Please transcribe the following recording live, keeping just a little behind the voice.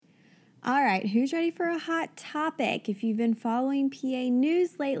All right, who's ready for a hot topic? If you've been following PA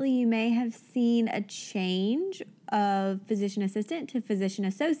news lately, you may have seen a change of physician assistant to physician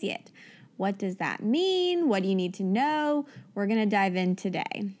associate. What does that mean? What do you need to know? We're going to dive in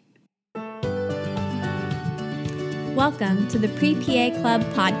today. Welcome to the Pre-PA Club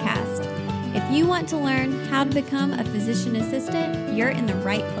podcast. If you want to learn how to become a physician assistant, you're in the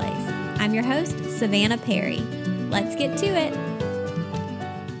right place. I'm your host, Savannah Perry. Let's get to it.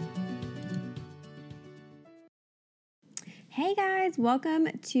 Hey guys, welcome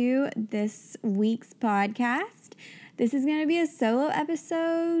to this week's podcast. This is going to be a solo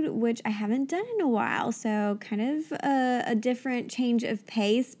episode, which I haven't done in a while, so kind of a different change of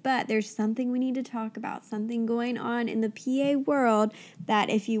pace, but there's something we need to talk about, something going on in the PA world that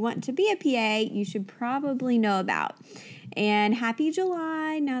if you want to be a PA, you should probably know about. And happy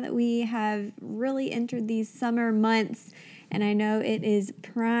July, now that we have really entered these summer months, and I know it is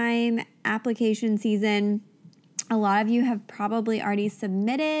prime application season. A lot of you have probably already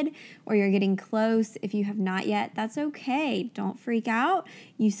submitted or you're getting close. If you have not yet, that's okay. Don't freak out.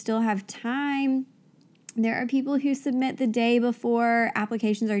 You still have time. There are people who submit the day before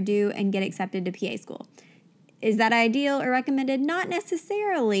applications are due and get accepted to PA school. Is that ideal or recommended? Not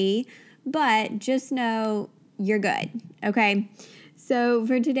necessarily, but just know you're good, okay? So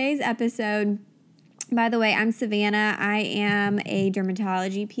for today's episode, by the way, I'm Savannah. I am a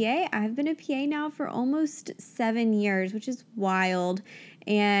dermatology PA. I've been a PA now for almost 7 years, which is wild.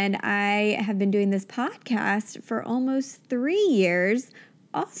 And I have been doing this podcast for almost 3 years,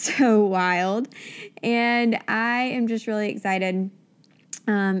 also wild. And I am just really excited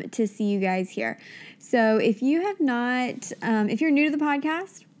to see you guys here. So if you have not, if you're new to the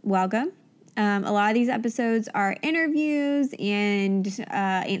podcast, welcome. A lot of these episodes are interviews and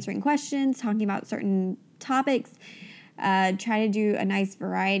answering questions, talking about certain topics. Try to do a nice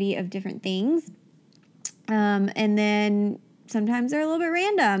variety of different things. And then sometimes they're a little bit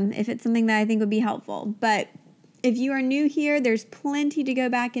random if it's something that I think would be helpful. But if you are new here, there's plenty to go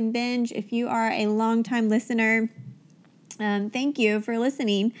back and binge. If you are a longtime listener, thank you for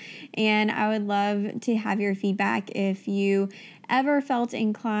listening, and I would love to have your feedback. If you ever felt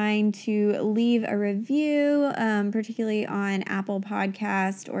inclined to leave a review, particularly on Apple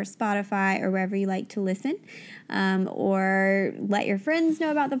Podcast or Spotify or wherever you like to listen, or let your friends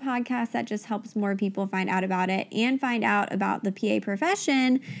know about the podcast, that just helps more people find out about it and find out about the PA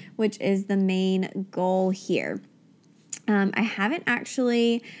profession, which is the main goal here. I haven't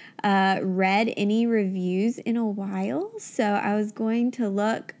actually read any reviews in a while, so I was going to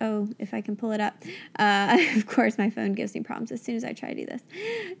look. Oh, if I can pull it up. Of course, my phone gives me problems as soon as I try to do this.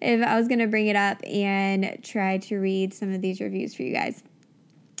 If I was going to bring it up and try to read some of these reviews for you guys.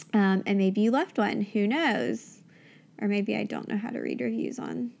 And maybe you left one. Who knows? Or maybe I don't know how to read reviews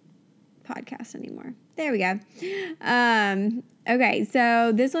on podcasts anymore. There we go. Okay,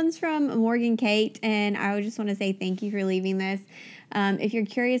 so this one's from Morgan Kate, and I would just want to say thank you for leaving this. If you're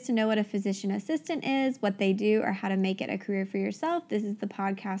curious to know what a physician assistant is, what they do, or how to make it a career for yourself, this is the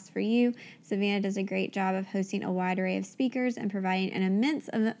podcast for you. Savannah does a great job of hosting a wide array of speakers and providing an immense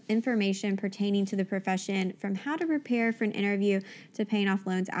of information pertaining to the profession, from how to prepare for an interview to paying off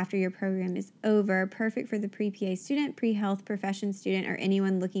loans after your program is over. Perfect for the pre-PA student, pre-health profession student, or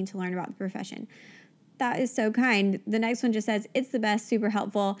anyone looking to learn about the profession. That is so kind. The next one just says, it's the best, super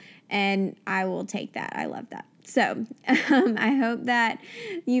helpful, and I will take that. I love that. So I hope that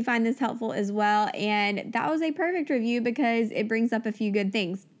you find this helpful as well. And that was a perfect review because it brings up a few good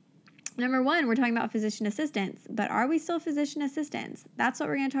things. Number one, we're talking about physician assistants, but are we still physician assistants? That's what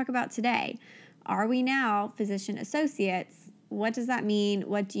we're going to talk about today. Are we now physician associates? What does that mean?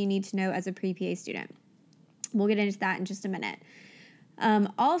 What do you need to know as a pre-PA student? We'll get into that in just a minute.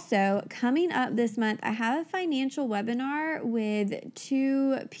 Also, coming up this month, I have a financial webinar with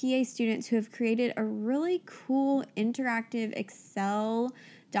 2 PA students who have created a really cool interactive Excel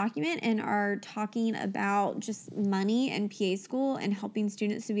document and are talking about just money and PA school and helping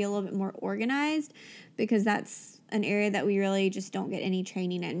students to be a little bit more organized, because that's an area that we really just don't get any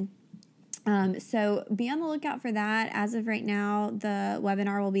training in. So be on the lookout for that. As of right now, the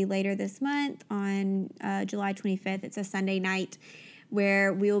webinar will be later this month on July 25th. It's a Sunday night,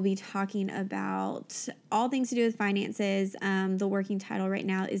 where we will be talking about all things to do with finances. The working title right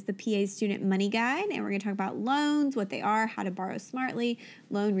now is the PA Student Money Guide, and we're going to talk about loans, what they are, how to borrow smartly,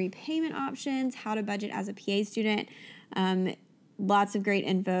 loan repayment options, how to budget as a PA student. Lots of great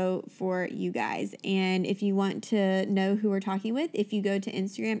info for you guys. And if you want to know who we're talking with, if you go to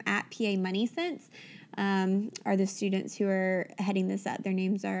Instagram at PA Money Sense, are the students who are heading this up. Their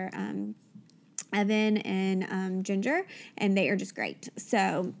names are Evan and Ginger, and they are just great.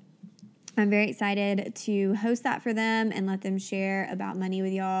 So I'm very excited to host that for them and let them share about money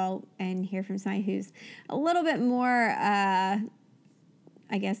with y'all and hear from somebody who's a little bit more,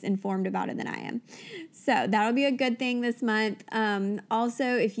 informed about it than I am. So that'll be a good thing this month.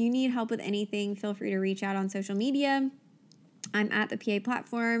 Also, if you need help with anything, feel free to reach out on social media. I'm at the PA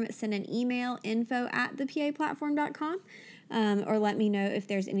Platform. Send an email, info@thepaplatform.com, or let me know if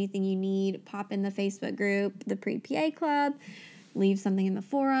there's anything you need. Pop in the Facebook group, the Pre-PA Club. Leave something in the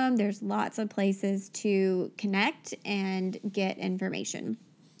forum. There's lots of places to connect and get information.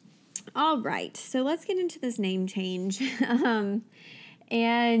 All right, so let's get into this name change.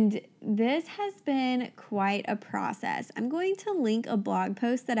 And this has been quite a process. I'm going to link a blog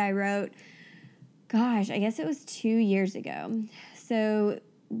post that I wrote, I guess it was 2 years ago. So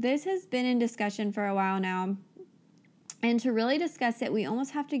this has been in discussion for a while now. And to really discuss it, we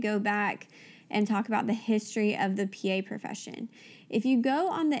almost have to go back and talk about the history of the PA profession. If you go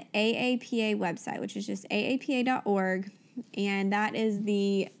on the AAPA website, which is just aapa.org, and that is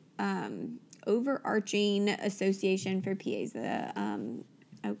the overarching association for PAs, the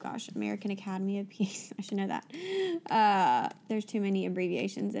American Academy of PAs. I should know that. There's too many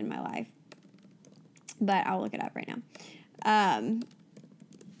abbreviations in my life, but I'll look it up right now.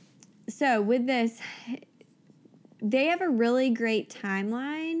 So with this, they have a really great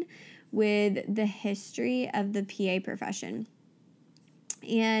timeline with the history of the PA profession.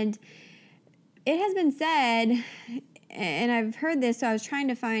 And it has been said, and I've heard this, so I was trying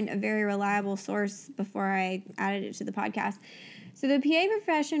to find a very reliable source before I added it to the podcast. So the PA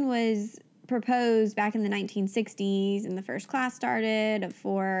profession was proposed back in the 1960s, and the first class started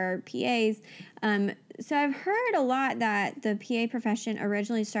for PAs. So I've heard a lot that the PA profession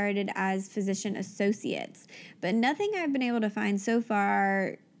originally started as physician associates, but nothing I've been able to find so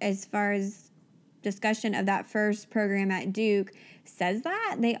far as discussion of that first program at Duke says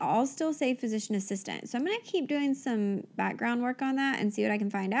that. They all still say physician assistant. So I'm going to keep doing some background work on that and see what I can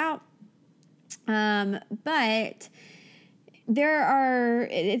find out. But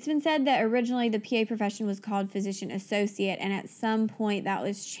it's been said that originally the PA profession was called physician associate, and at some point that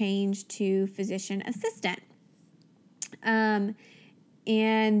was changed to physician assistant.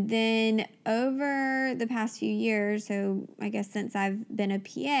 And then over the past few years, so I guess since I've been a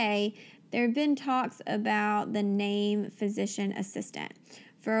PA, there have been talks about the name physician assistant.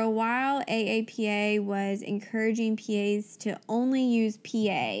 For a while, AAPA was encouraging PAs to only use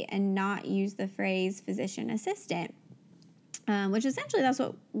PA and not use the phrase physician assistant, which essentially that's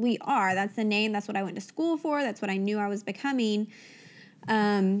what we are. That's the name. That's what I went to school for. That's what I knew I was becoming.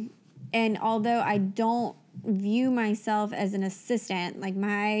 And although I don't view myself as an assistant, like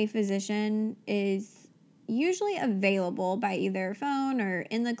my physician is usually available by either phone or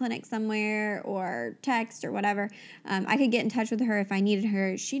in the clinic somewhere or text or whatever. I could get in touch with her if I needed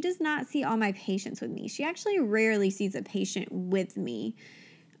her. She does not see all my patients with me. She actually rarely sees a patient with me,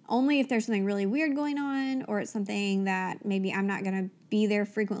 only if there's something really weird going on or it's something that maybe I'm not going to be there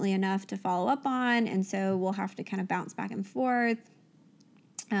frequently enough to follow up on, and so we'll have to kind of bounce back and forth.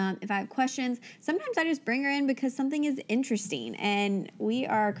 If I have questions, sometimes I just bring her in because something is interesting, and we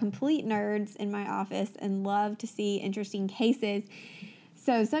are complete nerds in my office and love to see interesting cases.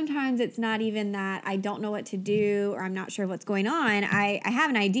 So sometimes it's not even that I don't know what to do or I'm not sure what's going on. I have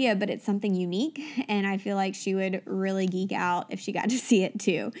an idea, but it's something unique, and I feel like she would really geek out if she got to see it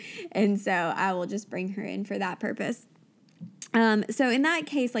too. And so I will just bring her in for that purpose. So in that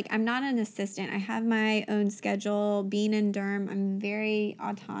case, like, I'm not an assistant. I have my own schedule. Being in Durham, I'm very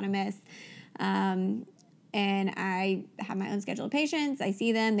autonomous. And I have my own schedule of patients. I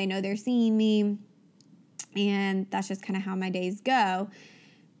see them. They know they're seeing me. And that's just kind of how my days go.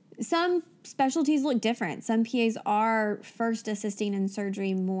 Some specialties look different. Some PAs are first assisting in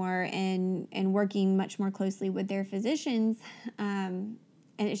surgery more and working much more closely with their physicians. And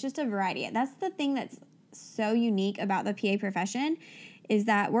it's just a variety. That's the thing that's so unique about the PA profession, is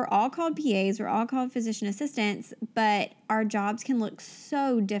that we're all called PAs, we're all called physician assistants, but our jobs can look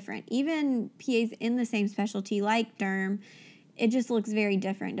so different. Even PAs in the same specialty like derm, it just looks very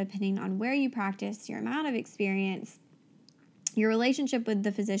different depending on where you practice, your amount of experience, your relationship with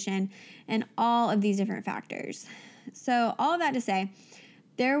the physician, and all of these different factors. So all of that to say,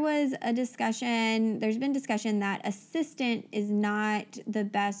 there's been discussion that assistant is not the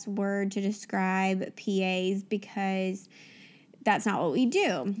best word to describe PAs because that's not what we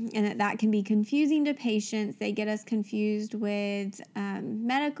do, and that can be confusing to patients. They get us confused with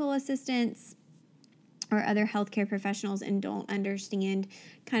medical assistants or other healthcare professionals and don't understand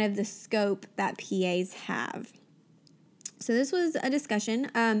kind of the scope that PAs have. So this was a discussion.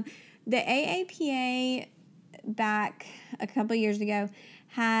 The AAPA back a couple years ago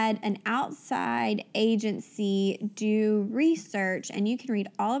had an outside agency do research, and you can read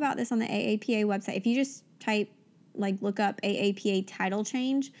all about this on the AAPA website. If you just look up AAPA title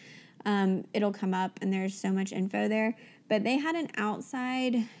change, it'll come up, and there's so much info there. But they had an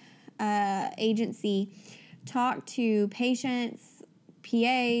outside agency talk to patients,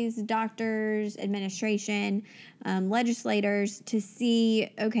 PAs, doctors, administration, legislators to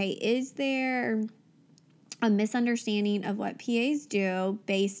see, okay, is there a misunderstanding of what PAs do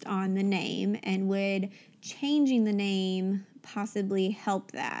based on the name, and would changing the name possibly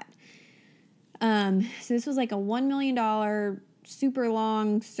help that? So this was like a $1 million super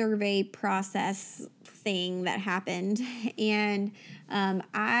long survey process thing that happened. And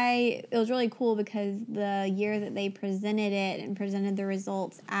it was really cool because the year that they presented it and presented the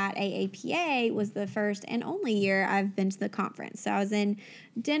results at AAPA was the first and only year I've been to the conference. So I was in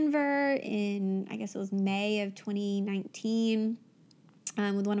Denver in, I guess it was May of 2019.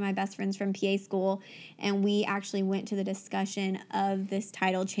 With one of my best friends from PA school, and we actually went to the discussion of this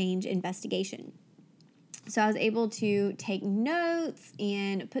title change investigation. So I was able to take notes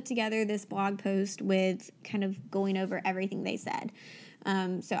and put together this blog post with kind of going over everything they said.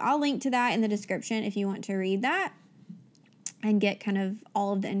 So I'll link to that in the description if you want to read that and get kind of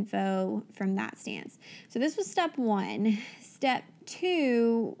all of the info from that stance. So this was step one. Step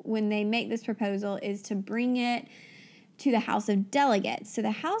two, when they make this proposal, is to bring it to the House of Delegates. So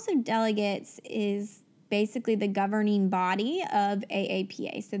the House of Delegates is basically the governing body of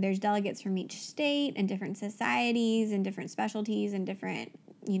AAPA. So there's delegates from each state and different societies and different specialties and different,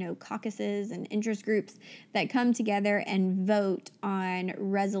 caucuses and interest groups that come together and vote on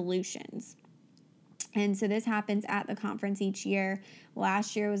resolutions. And so this happens at the conference each year.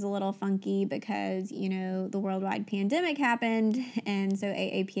 Last year was a little funky because, the worldwide pandemic happened, and so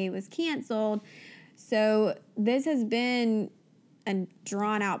AAPA was canceled. So this has been a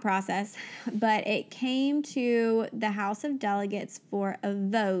drawn-out process, but it came to the House of Delegates for a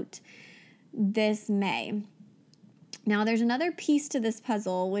vote this May. Now, there's another piece to this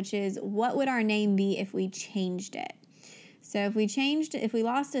puzzle, which is what would our name be if we changed it? So if we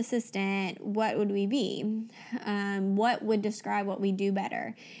lost assistant, what would we be? What would describe what we do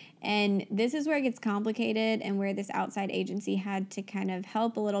better? And this is where it gets complicated and where this outside agency had to kind of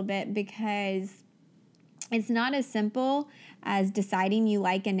help a little bit, because it's not as simple as deciding you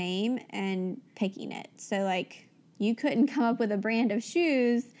like a name and picking it. So, you couldn't come up with a brand of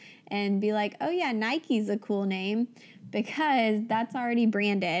shoes and be like, oh, yeah, Nike's a cool name, because that's already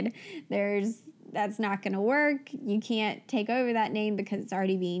branded. That's not going to work. You can't take over that name because it's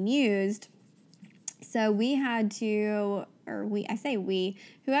already being used. So we had to,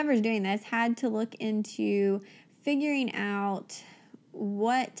 whoever's doing this had to look into figuring out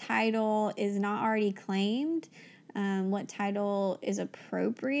what title is not already claimed, what title is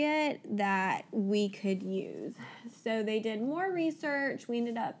appropriate that we could use. So they did more research. We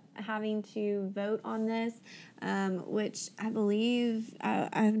ended up having to vote on this, which I believe,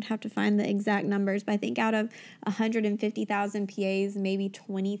 I would have to find the exact numbers, but I think out of 150,000 PAs, maybe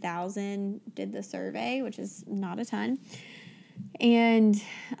 20,000 did the survey, which is not a ton. And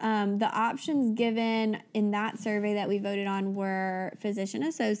the options given in that survey that we voted on were physician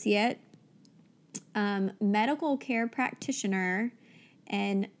associate, medical care practitioner,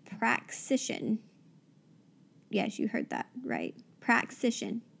 and praxician. Yes, you heard that right.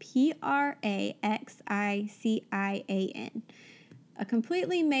 Praxician. Praxician. A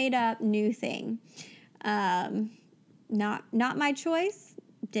completely made up new thing. Not my choice.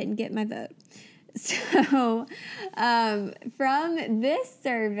 Didn't get my vote. So, from this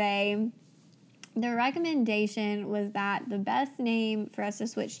survey, the recommendation was that the best name for us to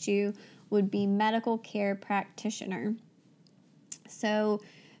switch to would be medical care practitioner. So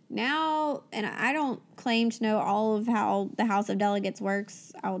now, and I don't claim to know all of how the House of Delegates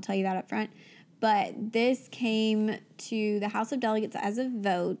works, I will tell you that up front, but this came to the House of Delegates as a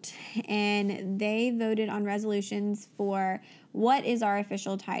vote, and they voted on resolutions for what is our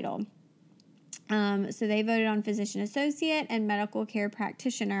official title. So they voted on physician associate and medical care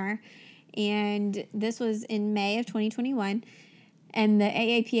practitioner, and this was in May of 2021. And the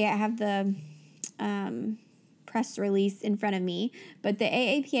AAPA, I have the press release in front of me, but the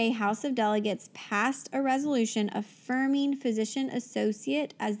AAPA House of Delegates passed a resolution affirming physician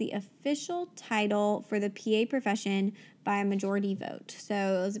associate as the official title for the PA profession by a majority vote. So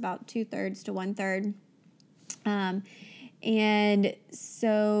it was about 2/3 to 1/3. And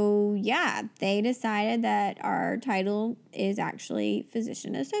so, yeah, they decided that our title is actually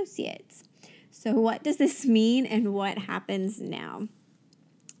physician associates. So what does this mean and what happens now?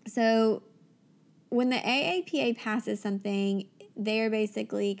 So when the AAPA passes something, They are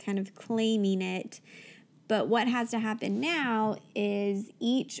basically kind of claiming it. But what has to happen now is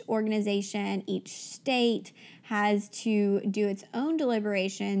each organization, each state has to do its own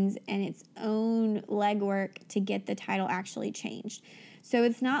deliberations and its own legwork to get the title actually changed. So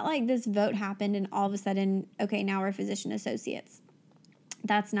it's not like this vote happened and all of a sudden, okay, now we're physician associates.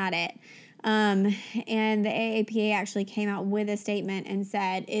 That's not it. And the AAPA actually came out with a statement and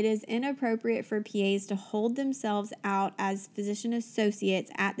said it is inappropriate for PAs to hold themselves out as physician associates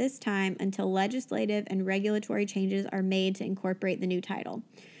at this time until legislative and regulatory changes are made to incorporate the new title.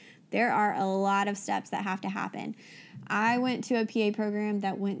 There are a lot of steps that have to happen. I went to a PA program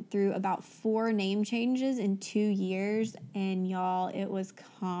that went through about 4 name changes in 2 years, and y'all, it was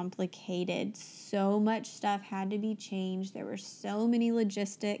complicated. So much stuff had to be changed. There were so many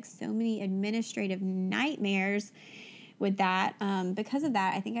logistics, so many administrative nightmares with that. Because of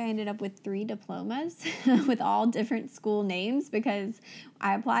that, I think I ended up with 3 diplomas with all different school names because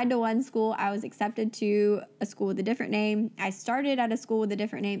I applied to one school, I was accepted to a school with a different name, I started at a school with a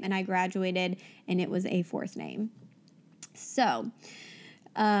different name, and I graduated and it was a 4th name. So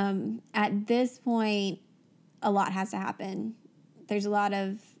at this point, a lot has to happen. There's a lot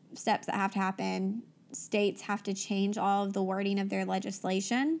of steps that have to happen. States have to change all of the wording of their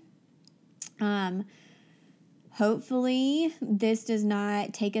legislation. Hopefully, this does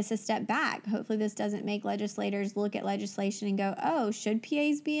not take us a step back. Hopefully, this doesn't make legislators look at legislation and go, oh, should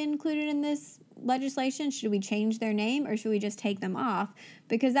PAs be included in this legislation? Should we change their name or should we just take them off?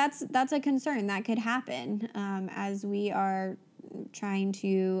 Because that's a concern that could happen as we are trying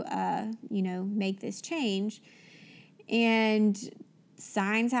to, make this change. And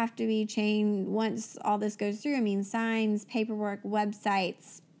signs have to be changed once all this goes through. I mean, signs, paperwork,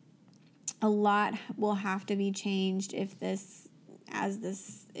 websites, a lot will have to be changed as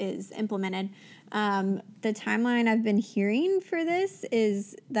this is implemented. The timeline I've been hearing for this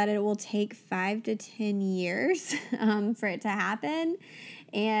is that it will take 5 to 10 years for it to happen.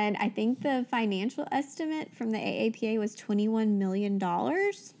 And I think the financial estimate from the AAPA was $21 million.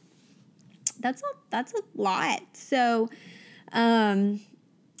 That's a lot. So, it'll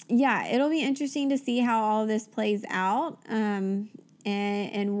be interesting to see how all of this plays out.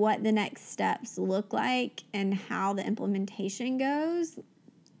 And what the next steps look like and how the implementation goes.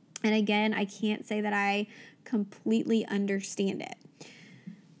 And again, I can't say that I completely understand it.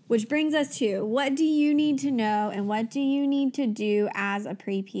 Which brings us to, what do you need to know and what do you need to do as a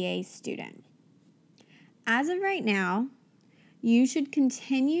pre-PA student? As of right now, you should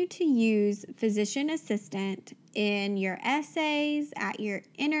continue to use physician assistant in your essays, at your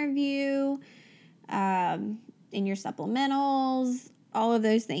interview, in your supplementals, all of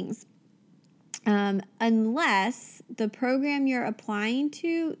those things. Unless the program you're applying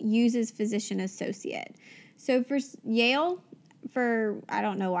to uses physician associate. So for Yale, I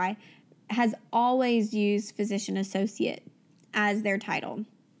don't know why, has always used physician associate as their title.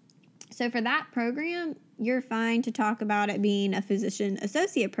 So for that program, you're fine to talk about it being a physician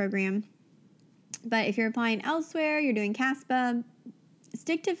associate program. But if you're applying elsewhere, you're doing CASPA,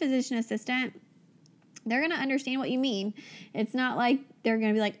 stick to physician assistant. They're going to understand what you mean. It's not like they're going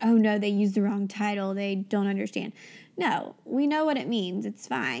to be like, oh no, they used the wrong title. They don't understand. No, we know what it means. It's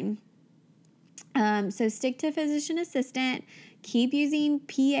fine. So stick to physician assistant. Keep using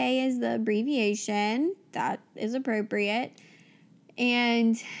PA as the abbreviation. That is appropriate.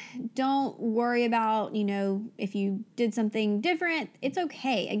 And don't worry about, if you did something different, it's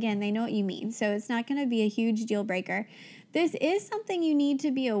okay. Again, they know what you mean. So it's not going to be a huge deal breaker. This is something you need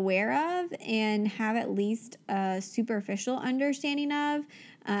to be aware of and have at least a superficial understanding of.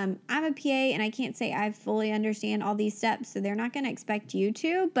 I'm a PA and I can't say I fully understand all these steps, so they're not going to expect you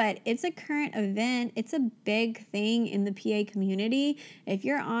to, but it's a current event. It's a big thing in the PA community. If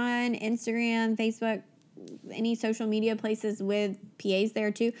you're on Instagram, Facebook, any social media places with PAs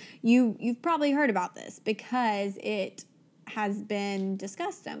there too, you've probably heard about this because it has been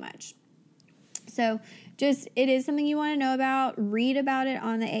discussed so much. So it is something you want to know about. Read about it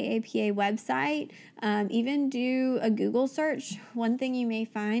on the AAPA website. Even do a Google search. One thing you may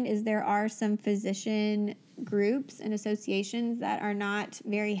find is there are some physician groups and associations that are not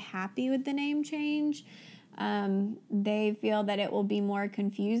very happy with the name change. They feel that it will be more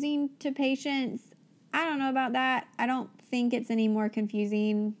confusing to patients. I don't know about that. I don't think it's any more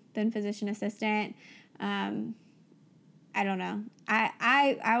confusing than physician assistant. I don't know.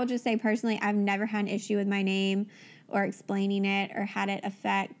 I will just say personally, I've never had an issue with my name or explaining it or had it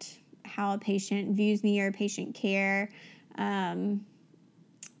affect how a patient views me or patient care. But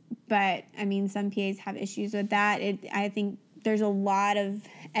I mean, some PAs have issues with that. I think there's a lot of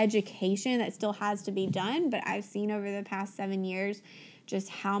education that still has to be done, but I've seen over the past 7 years just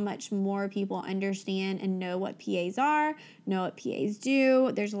how much more people understand and know what PAs are, know what PAs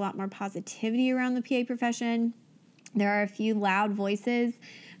do. There's a lot more positivity around the PA profession. There are a few loud voices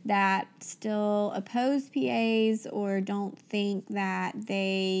that still oppose PAs or don't think that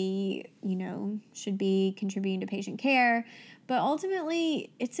they, should be contributing to patient care. But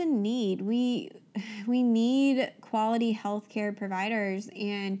ultimately, it's a need. We need quality healthcare providers,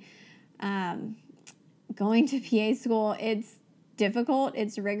 and going to PA school, it's difficult,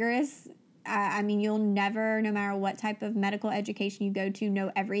 it's rigorous. You'll never, no matter what type of medical education you go to,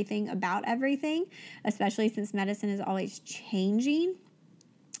 know everything about everything, especially since medicine is always changing.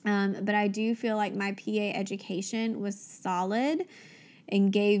 But I do feel like my PA education was solid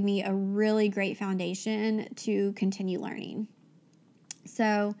and gave me a really great foundation to continue learning.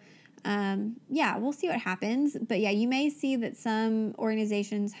 So, we'll see what happens. But yeah, you may see that some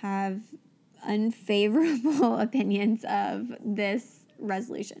organizations have unfavorable opinions of this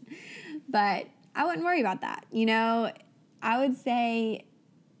resolution, but I wouldn't worry about that. I would say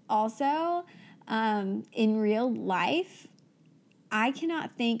also, in real life, I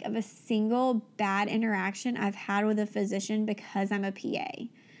cannot think of a single bad interaction I've had with a physician because I'm a PA.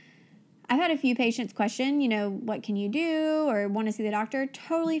 I've had a few patients question, what can you do, or want to see the doctor.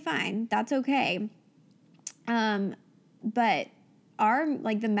 Totally fine. That's okay. But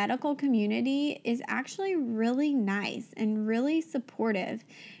the medical community is actually really nice and really supportive.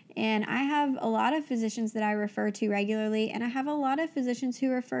 And I have a lot of physicians that I refer to regularly, and I have a lot of physicians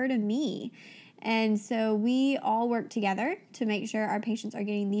who refer to me. And so we all work together to make sure our patients are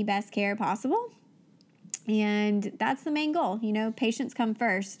getting the best care possible. And that's the main goal. Patients come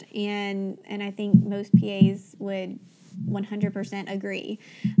first. And I think most PAs would 100% agree.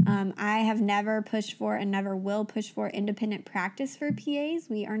 I have never pushed for and never will push for independent practice for PAs.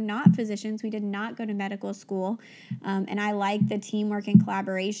 We are not physicians. We did not go to medical school. And I like the teamwork and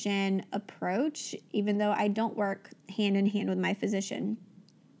collaboration approach, even though I don't work hand in hand with my physician.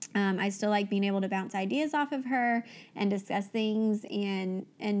 I still like being able to bounce ideas off of her and discuss things and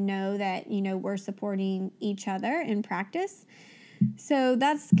know that, we're supporting each other in practice. So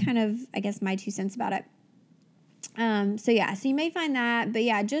that's kind of, I guess, my 2 cents about it. So you may find that, but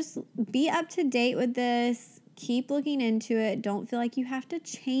just be up to date with this. Keep looking into it. Don't feel like you have to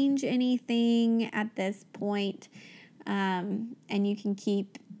change anything at this point. And you can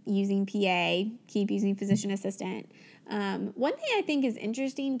keep using PA, keep using physician assistant. One thing I think is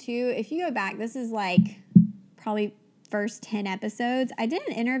interesting too, if you go back, this is probably first 10 episodes. I did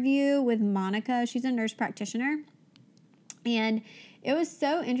an interview with Monica. She's a nurse practitioner. And it was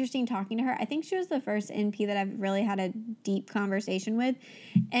so interesting talking to her. I think she was the first NP that I've really had a deep conversation with.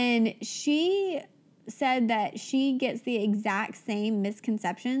 And she said that she gets the exact same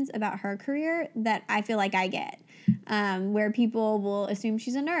misconceptions about her career that I feel like I get. Where people will assume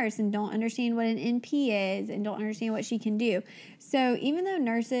she's a nurse and don't understand what an NP is and don't understand what she can do. So even though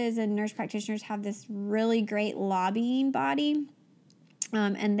nurses and nurse practitioners have this really great lobbying body,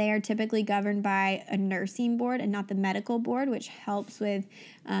 and they are typically governed by a nursing board and not the medical board, which helps with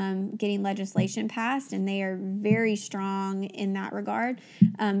getting legislation passed, and they are very strong in that regard.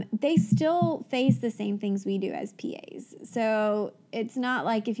 They still face the same things we do as PAs. So it's not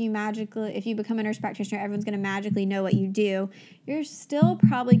like if you become a nurse practitioner, everyone's going to magically know what you do. You're still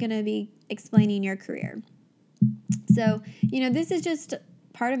probably going to be explaining your career. So, this is just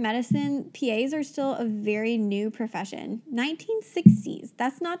part of medicine. PAs are still a very new profession. 1960s.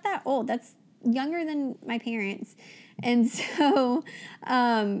 That's not that old. That's younger than my parents. And so,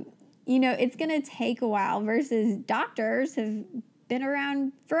 it's going to take a while versus doctors have been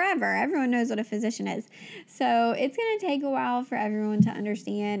around forever. Everyone knows what a physician is. So it's going to take a while for everyone to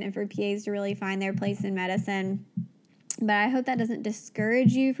understand and for PAs to really find their place in medicine. But I hope that doesn't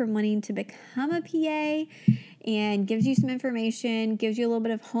discourage you from wanting to become a PA, and gives you some information, gives you a little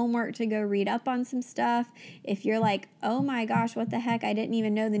bit of homework to go read up on some stuff. If you're like, oh my gosh, what the heck, I didn't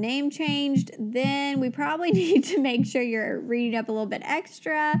even know the name changed, then we probably need to make sure you're reading up a little bit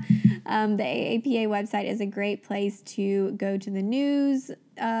extra. The AAPA website is a great place to go to the news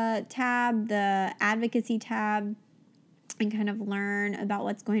tab, the advocacy tab, and kind of learn about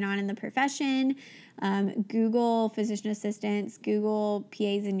what's going on in the profession. Google physician assistants, Google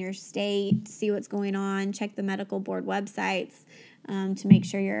PAs in your state, see what's going on, check the medical board websites to make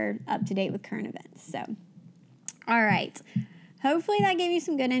sure you're up to date with current events. So, all right. Hopefully that gave you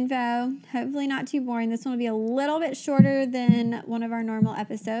some good info. Hopefully not too boring. This one will be a little bit shorter than one of our normal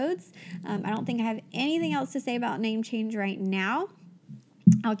episodes. I don't think I have anything else to say about name change right now.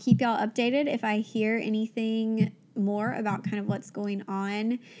 I'll keep y'all updated if I hear anything more about kind of what's going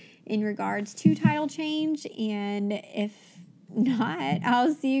on in regards to title change. And if not,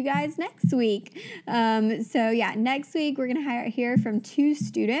 I'll see you guys next week. Next week we're going to hear from 2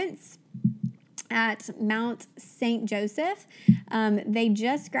 students at Mount St. Joseph. They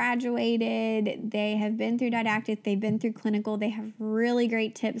just graduated. They have been through didactic. They've been through clinical. They have really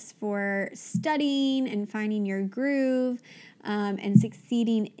great tips for studying and finding your groove and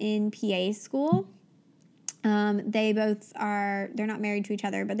succeeding in PA school. They're not married to each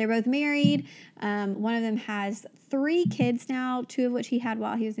other, but they're both married. One of them has 3 kids now, 2 of which he had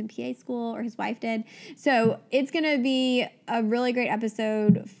while he was in PA school, or his wife did. So it's going to be a really great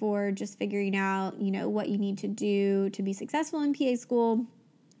episode for just figuring out, what you need to do to be successful in PA school.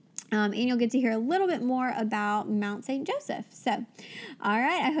 And you'll get to hear a little bit more about Mount St. Joseph. So, all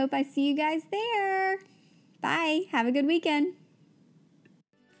right, I hope I see you guys there. Bye. Have a good weekend.